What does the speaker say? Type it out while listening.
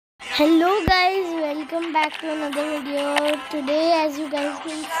Hello guys, welcome back to another video. Today as you guys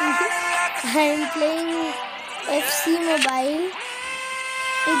can see, I am playing FC Mobile.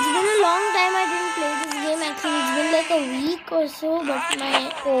 It's been a long time I didn't play this game. Actually it's been like a week or so, but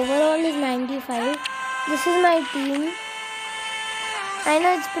my overall is 95. This is my team. I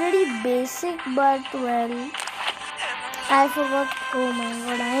know it's pretty basic, but well, I forgot. Oh my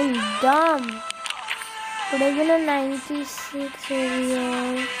god, I am dumb. Could have been a 96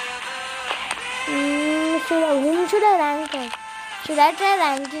 overall. Whom should I rank up? Should I try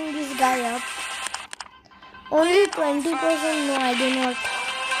ranking this guy up? Only 20%? No, I do not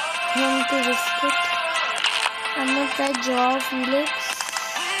want to risk it. I'm gonna try Joao Felix.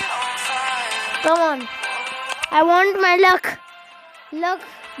 Come on. I want my luck. Luck,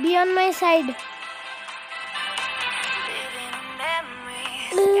 be on my side.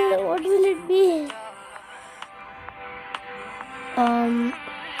 What will it be?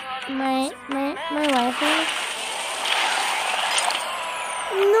 My Wi-Fi.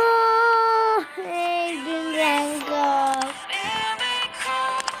 No, I didn't rank up.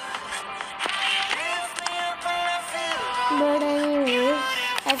 But anyways,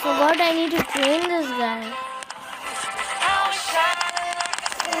 I forgot I need to train this guy.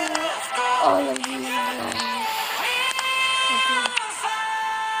 All of these guys. Okay.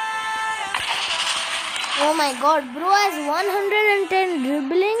 Oh my god, bro has 110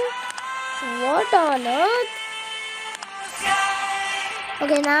 dribbling. What on earth?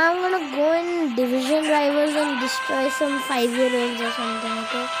 Okay, now I'm gonna go in division rivals and destroy some 5-year-olds or something,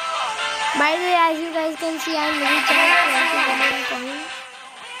 okay? By the way, as you guys can see, I'm really trying.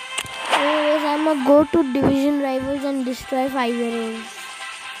 Anyways, I'm gonna go to division rivals and destroy 5-year-olds.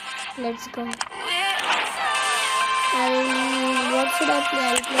 Let's go. What should I play?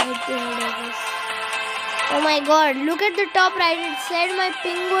 I'll play head-to-head, I guess. Oh my god, look at the top right. It said my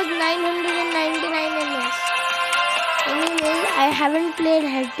ping was 999 ms. Anyway, I haven't played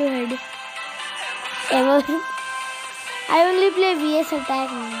head-to-head ever. I only play VS Attack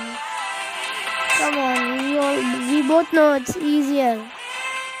now. Come on, we both know it's easier.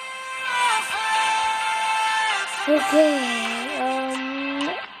 Okay,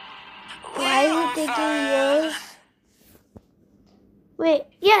 why is it taking years? Wait,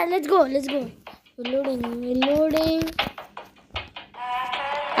 yeah, let's go. Reloading.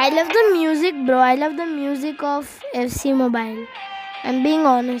 I love the music, bro. I love the music of FC Mobile. I'm being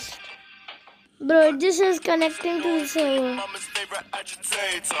honest. Bro, it just is connecting to the server.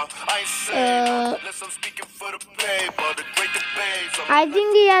 I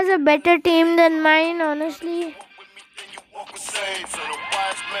think he has a better team than mine, honestly.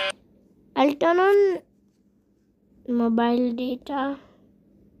 I'll turn on mobile data.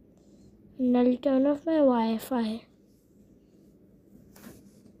 And I'll turn off my Wi-Fi.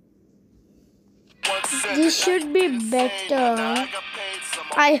 This should be better.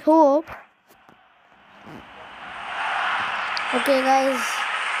 I hope. Okay, guys.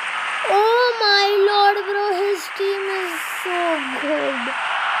 Oh my lord, bro. His team is so good.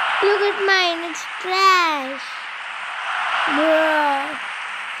 Look at mine. It's trash. Bro.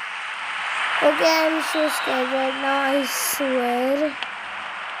 Okay, I'm so scared right now. I swear.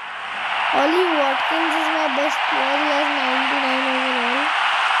 Ollie Watkins is my best player. He has 99 overall.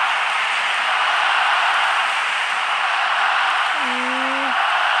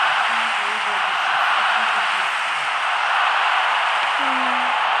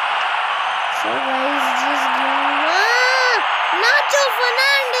 So guys, just give me Nacho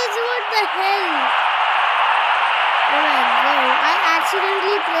Fernandez, what the hell? Oh my god, I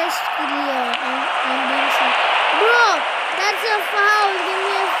accidentally pressed clear. I'm being sick. Bro, that's a foul. Give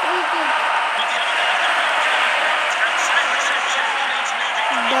me a free kick.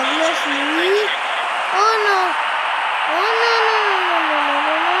 Douglas Louis. Oh no. Oh no.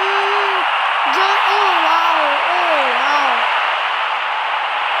 Oh wow.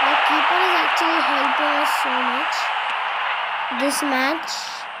 My keeper is actually helping us so much. This match.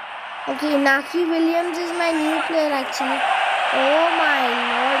 Okay, Naki Williams is my new player actually. Oh my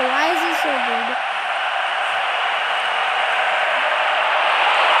lord, why is he so good?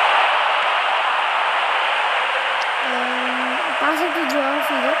 Pass it to Joao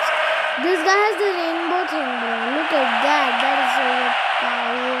Felix. This guy has the rainbow thing, bro. Look at that. That is so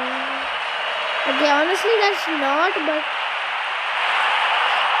power. Okay, honestly, that's not, but.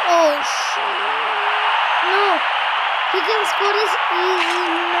 Oh, shit. No. He can score this easy.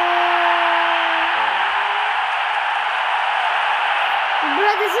 No.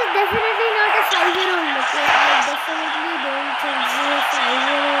 Bro, this is definitely not a 5-year-old. Okay? I definitely don't think this is a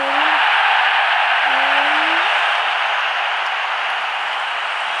 5-year-old.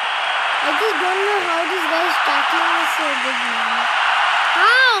 I just don't know how this guy is tackling us so good, man.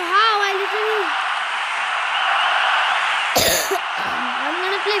 How? I literally... I'm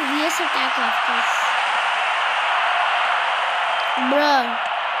gonna play VS Attack after this. Bruh.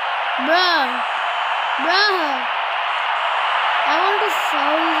 I want to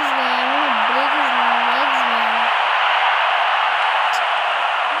foul this guy. I want to break his legs, man.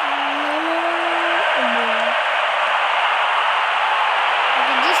 No.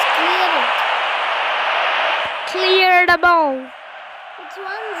 Okay, just clear it. Clear the ball. It's 1-0,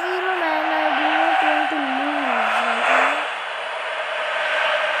 man. I do not want to lose.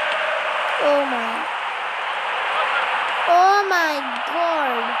 Okay? Oh my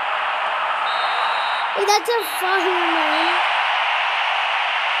god. Hey, that's a foul, man.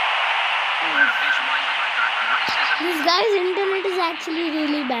 This guy's internet is actually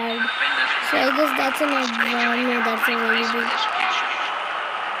really bad. So I guess that's an advantage. No, that's a very big.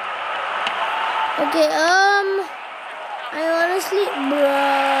 Okay, I honestly,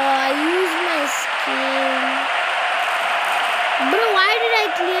 I used my skill. Bro, why did I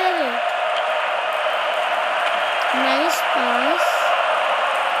clear it? Nice pass.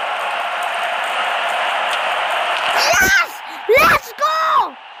 Yes! Let's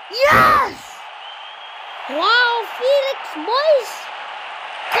go! Yes! Wow, Felix, boys!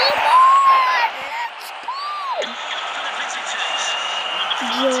 Come on! Let's go!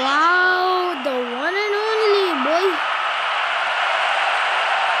 Wow, the one and only, boy.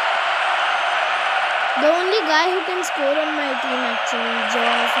 The only guy who can score on my team, actually,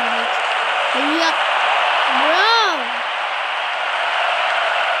 Joao Felix. Yeah. Bro!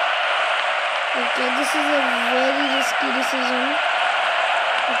 Okay, this is a very risky decision.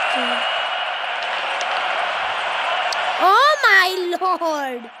 Okay. Oh my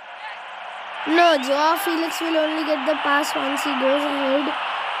lord! No, Joao Felix will only get the pass once he goes ahead.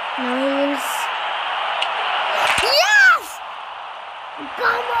 Now he will... Yes!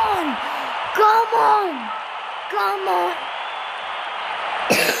 Come on!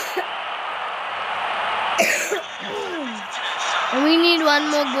 We need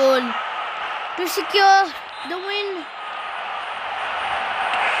one more goal to secure the win.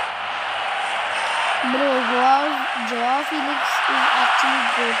 Bro, wow, Joao Felix is actually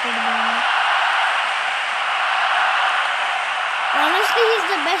goated, man. Honestly, he's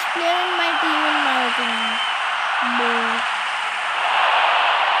the best player in my team, in my opinion. Bro.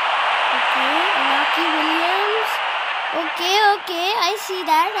 Okay, Inaki Williams. Okay, I see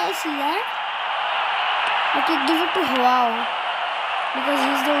that. Okay, give it to Joao. Because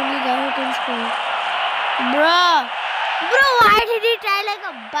he's the only guy who can score. Bro, why did he try like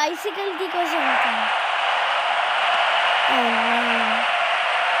a bicycle kick or something? Oh no.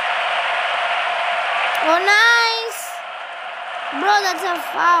 Oh, nice. Bro, that's a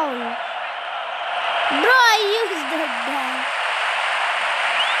foul. Bro, I used that guy.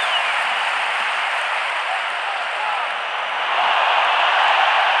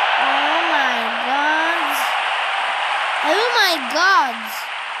 Oh my god.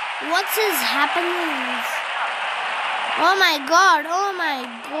 What's happening? Oh my god. Oh my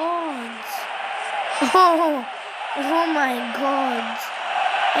god.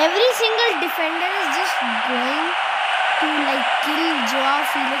 Every single defender is just going to like kill Joao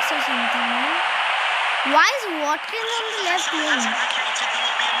Felix or something, man. Why is Watkins on the left wing?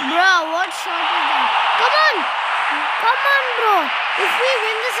 Bro, what shot is that? Come on, bro. If we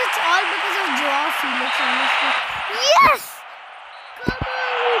win this, it's all because of Joao Felix, honestly. Yes! Come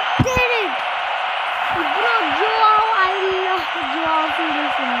on, we did it! Bro, Joao, I love Joao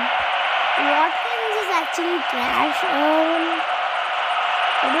Felix. Watkins is actually trash. I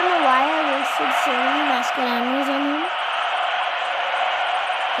don't know why I wasted so many Mascarenos on him.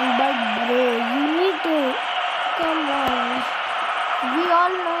 But bro, you need to... Come on. We all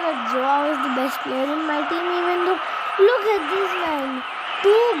know that Joao is the best player in my team, even though... Look at this, man. 2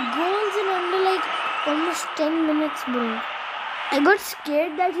 goals in under like almost 10 minutes, bro. I got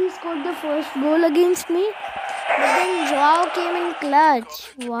scared that he scored the first goal against me. But then Joao came in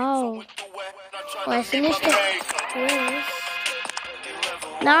clutch. Wow. Oh, I finished the race.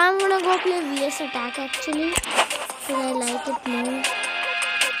 Now I'm gonna go play VS Attack actually. Because I like it more.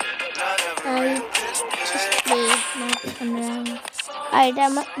 I'll just play, not around. Alright,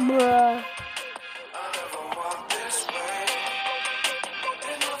 I'm a bro.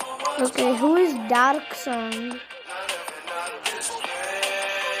 Okay, who is Dark Song?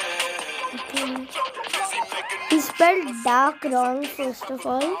 Okay. He spelled dark wrong first of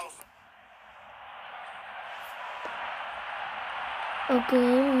all.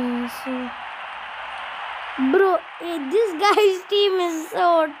 Okay, so Bro, this guy's team is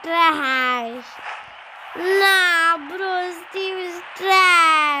so trash. Nah, bro's team is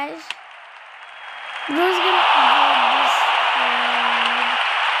trash. Bro's gonna get destroyed.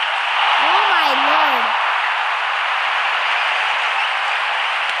 Oh my lord.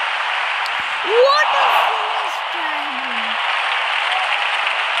 What a finish triangle.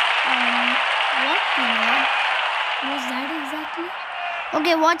 What was that exactly?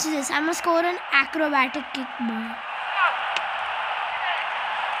 Okay, watch this. I'm gonna score an acrobatic kick, bro.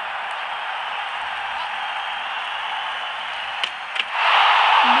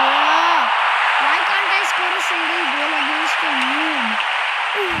 Why can't I score a single goal against a noob?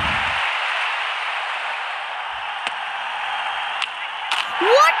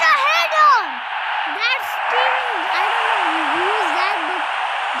 What a header! That's stealing. I don't know who is that, but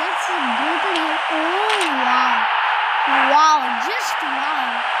that's a great header. Oh, wow. Wow, just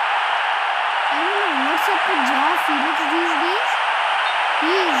wow. I don't know what's up with Joao Felix these days.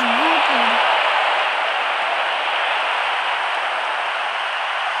 He is goated.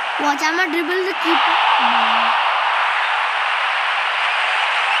 Watch, I'm gonna dribble the keeper.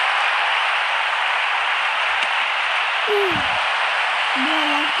 Bro,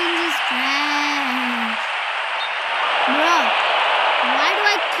 Watkins is trash. Bro, why do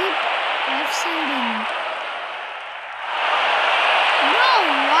I keep offsiding? Bro,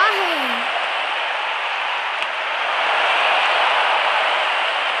 why?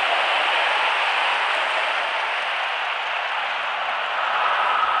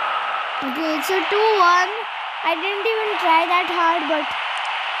 Okay, it's a 2-1. I didn't even try that hard, but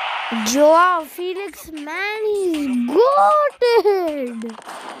Joao Felix, man, he's goated.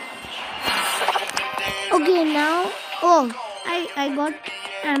 Okay, now, oh, I got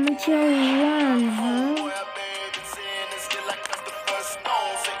amateur 1, huh?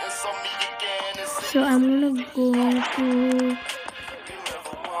 So I'm gonna go to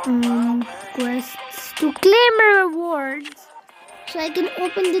quests to claim rewards. So I can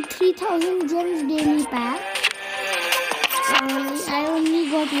open the 3000 gems daily pack. I only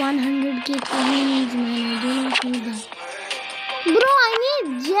got 100k coins, man. I do not need that. Bro, I need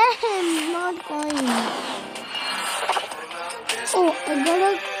gems, not coins. Oh, I got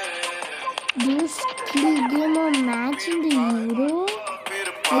a skill game or match in the Euro.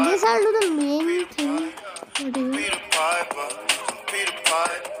 I guess I'll do the main thing. Whatever.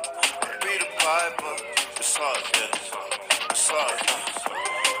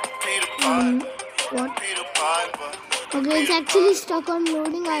 What? Okay, it's actually stuck on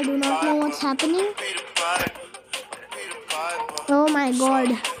loading. I do not know what's happening. Oh my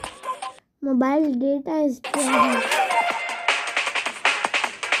god. Mobile data is terrible.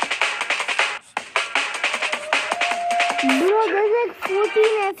 Bro, there's like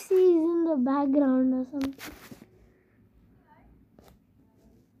 14 FCs in the background or something.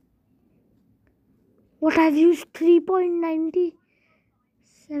 What, I've used 3.97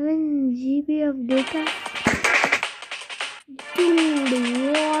 GB of data?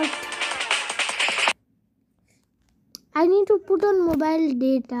 Dude, what? I need to put on mobile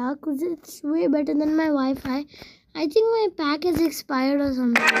data because it's way better than my Wi-Fi. I think my pack has expired or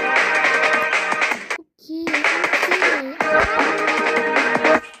something. Okay.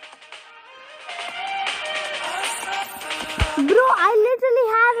 Bro, I literally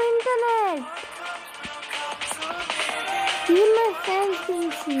have internet. Even my fans can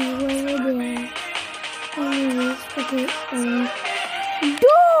see over there. Anyways, okay.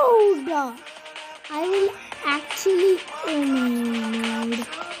 Dude! I will actually. Oh my lord.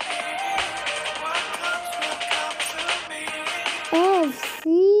 Oh,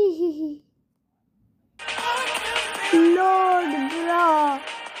 see. Lord, bro.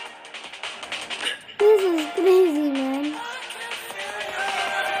 This is crazy, man.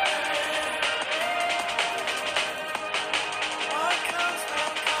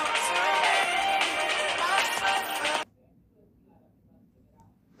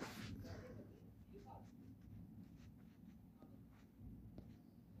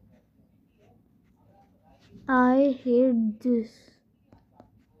 I hate this.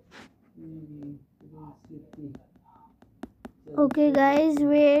 Okay, guys,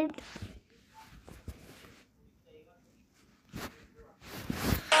 wait.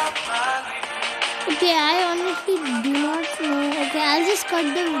 Okay, I honestly do not know. Okay, I'll just cut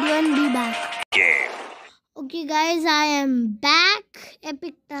the video and be back. Okay, guys, I am back.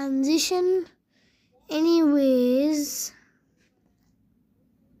 Epic transition. Anyways.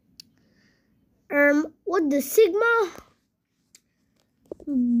 What the Sigma?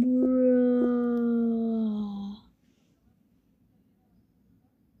 Bro.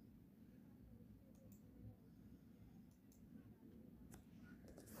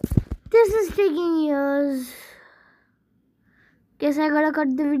 This is taking years. Guess I gotta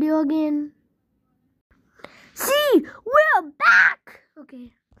cut the video again. See, we're back.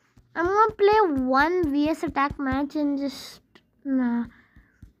 Okay, I'm gonna play one VS attack match and just I'm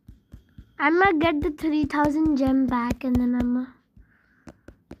gonna get the 3000 gem back and then I'm gonna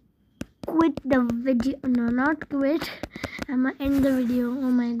quit the video. No, not quit. I'm gonna end the video.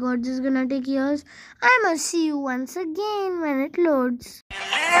 Oh my god, this is gonna take years. I'm gonna see you once again when it loads.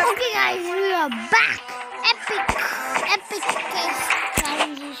 Okay guys, we are back. Epic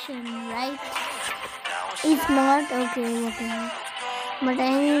transition, right? If not, okay, whatever. But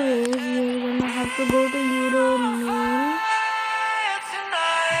anyways, we're gonna have to go to Euro main.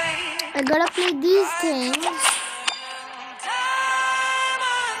 I gotta play these things.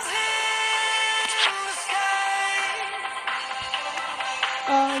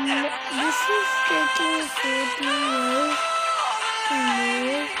 This is taking 14 years to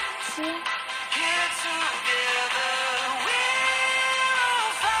load.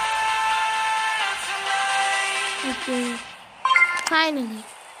 Okay, finally.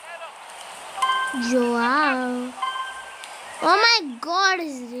 Joao. Oh my god,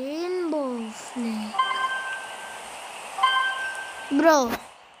 it's Rainbow Flake. Bro,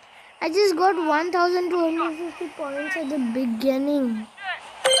 I just got 1250 points at the beginning.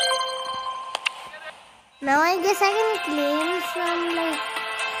 Now I guess I can claim some like...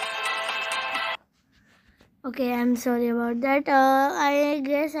 Okay, I'm sorry about that. I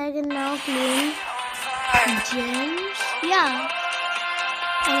guess I can now claim gems. Yeah.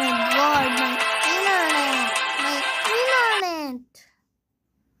 Oh my god, my internet.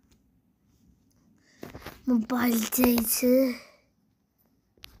 Mobile data.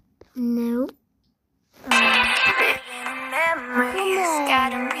 No. Come on.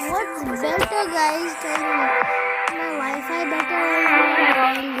 What's better, guys? Tell me. My Wi-Fi better or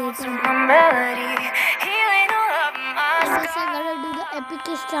my mobile data? I guess I gotta do the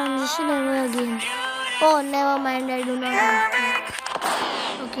epicest transition ever again. Oh, never mind. I do not have to.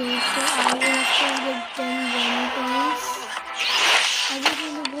 Okay, so I will have to get 10 gem points. I just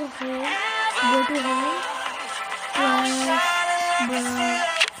need to go home. Go to home. Plus,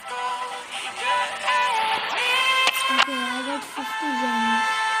 okay, I got 50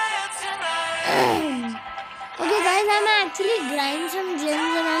 gems. Okay, guys, I'm actually grind some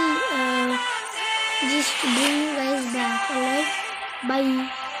gems and I'll just bring you guys back. Alright, bye.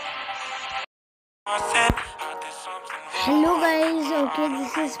 Hello guys, okay,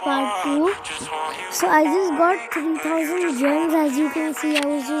 this is part 2. So I just got 3000 gems. As you can see, I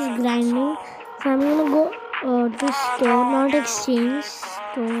was just grinding. So I'm gonna go to store, not exchange.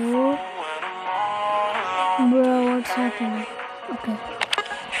 Store. Bro, what's happening? Okay.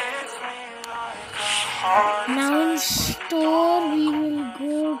 Now in store, we will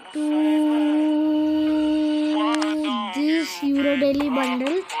go to this Euro Daily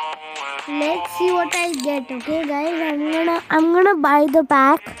bundle. Let's see what I get. Okay, guys, I'm gonna buy the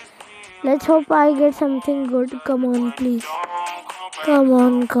pack. Let's hope I get something good. Come on, please. Come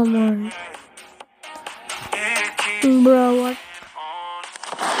on. Bro, what?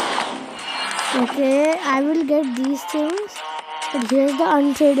 Okay, I will get these things. But here's the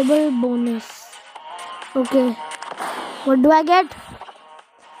untradeable bonus. Okay, what do I get?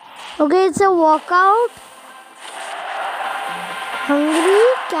 Okay, it's a walkout. Hungry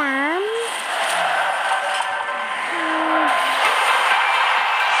Cam.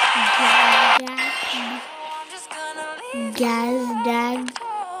 Gazdag.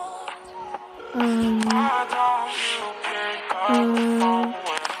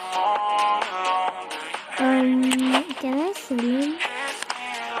 Can I sell him?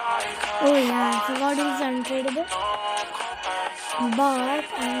 Oh yeah, I forgot he's untradeable. But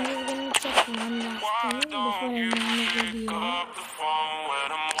I'm just gonna check one last thing before I end the video.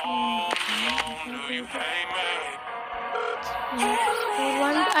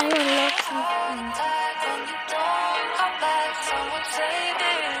 I unlock something.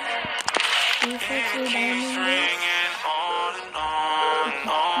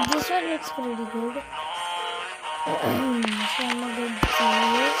 This one looks pretty good. So I'm gonna go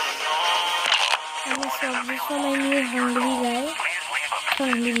this. I'm gonna swap this for my new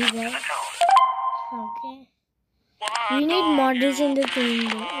hungry guy. Okay. We need models in the team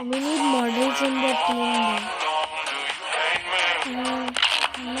though. I'm not put models everywhere.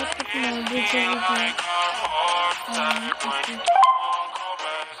 Okay.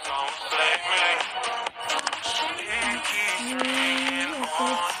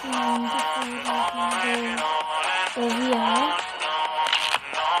 Over here.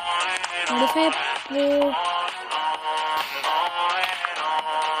 And if I put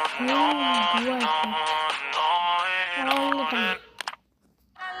do I hate all the time.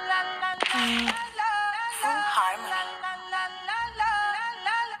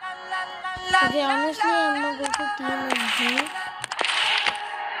 Okay, honestly, I'm not going to team with me.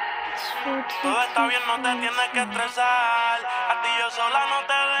 Todo está bien, no te tienes que estresar. A ti yo sola no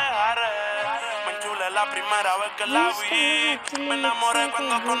te dejaré. Me enchulé la primera vez que la vi. Me enamoré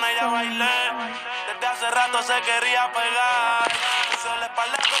cuando con ella bailé. Desde hace rato se quería pegar. Puso la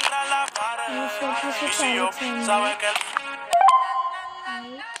espalda contra la pared. Y si yo sabes que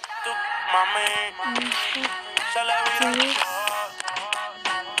tú, mami, se le vira los ojos.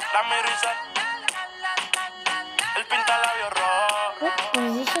 La miro y se él pinta labios rojos.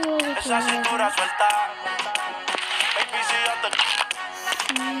 Esa cintura suelta. Baby, si yo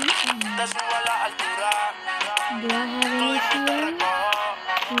te subo a la altura. Do I have Tú dime y te anything? recojo.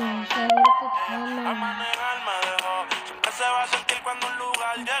 No, so I gotta put A hammer. manejar me dejó. Siempre se va a sentir cuando un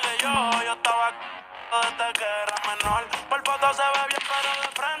lugar llegue yo. Yo estaba desde que era menor. Por foto se ve bien, pero de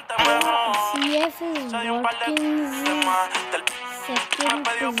frente mejor. CF is Se dio un par de Watkins' más. Me second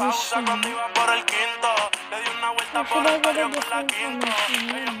pidió pausa position. cuando iba por el quinto. Le di una vuelta Or por should I el get a barrio con la different quinto.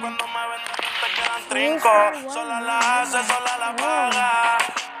 formation? Ellos cuando me ven de frente quedan Yes, trinco. Sola la hace, sola la Oh, paga.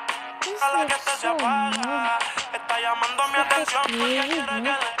 this A la que looks te se so nice. apaga. Está llamando mi Such a atención porque crazy quiere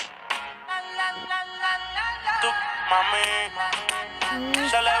que book. le... Tú, mami,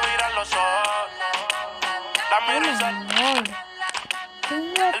 se le viran los ojos. La Oh miro y my se... lord.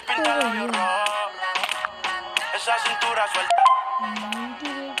 Who's that Él pinta over labios here? rojos. Esa cintura suelta.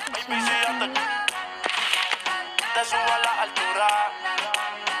 98%. Baby, si yo te subo a la altura.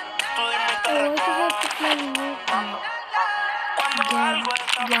 Tú dime y te Oh, why did I recojo. put my new Cuando algo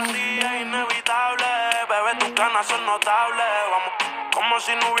está para ti es inevitable. Bebé, tus ganas son notables. Vamos, como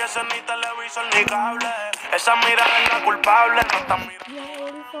si no hubiese ni televisor ni cable. Esa mirada es la culpable. No está mirando.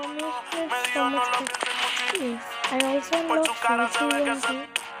 Me dijo no lo pienses mucho. Yes, and also Por unlock su cara se ve que 41 se... too.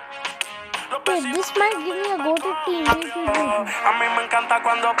 Los Wait, vecinos this might give me a go-to team. Wait, wait, wait. a mí me encanta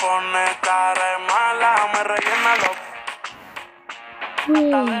cuando pone cara de mala. Me rellena los...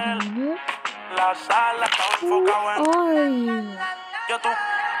 Wait a minute. La sala está Who enfocado en... are you? Yo, tú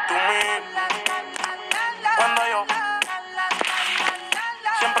mí. Cuando yo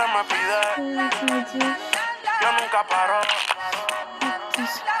siempre me pide, Oh, I just yo nunca paro. put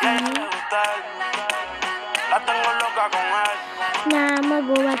this Y a ella here. le gusta él. La tengo loca con él. Nah, I'ma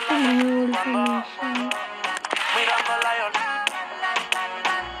go back to my old formation. Mirándola yo nunca.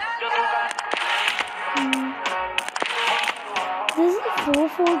 This is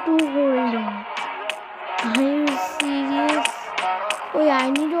 442 holding. Are you serious? Oh yeah, I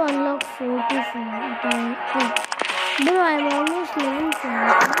need to unlock 44. Bro, I'm almost level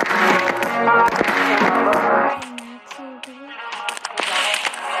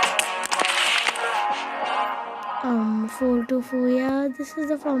 4 to 4. Yeah, this is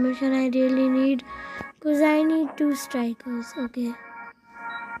the formation I really need because I need 2 strikers. Okay.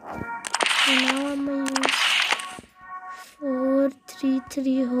 So now I'm gonna use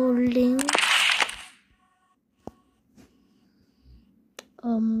 4-3-3 holding.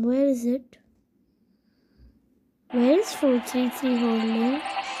 Where is it? Where is 4-3-3 holding?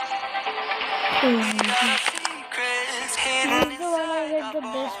 This is the one I get the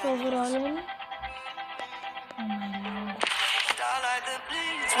best overall in.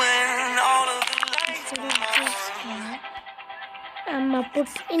 Oh my lord. I'ma put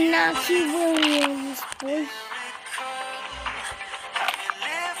Inaki Williams, boy.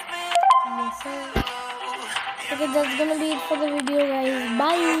 Yes, sir. Okay, that's gonna be it for the video, guys.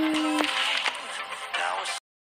 Bye.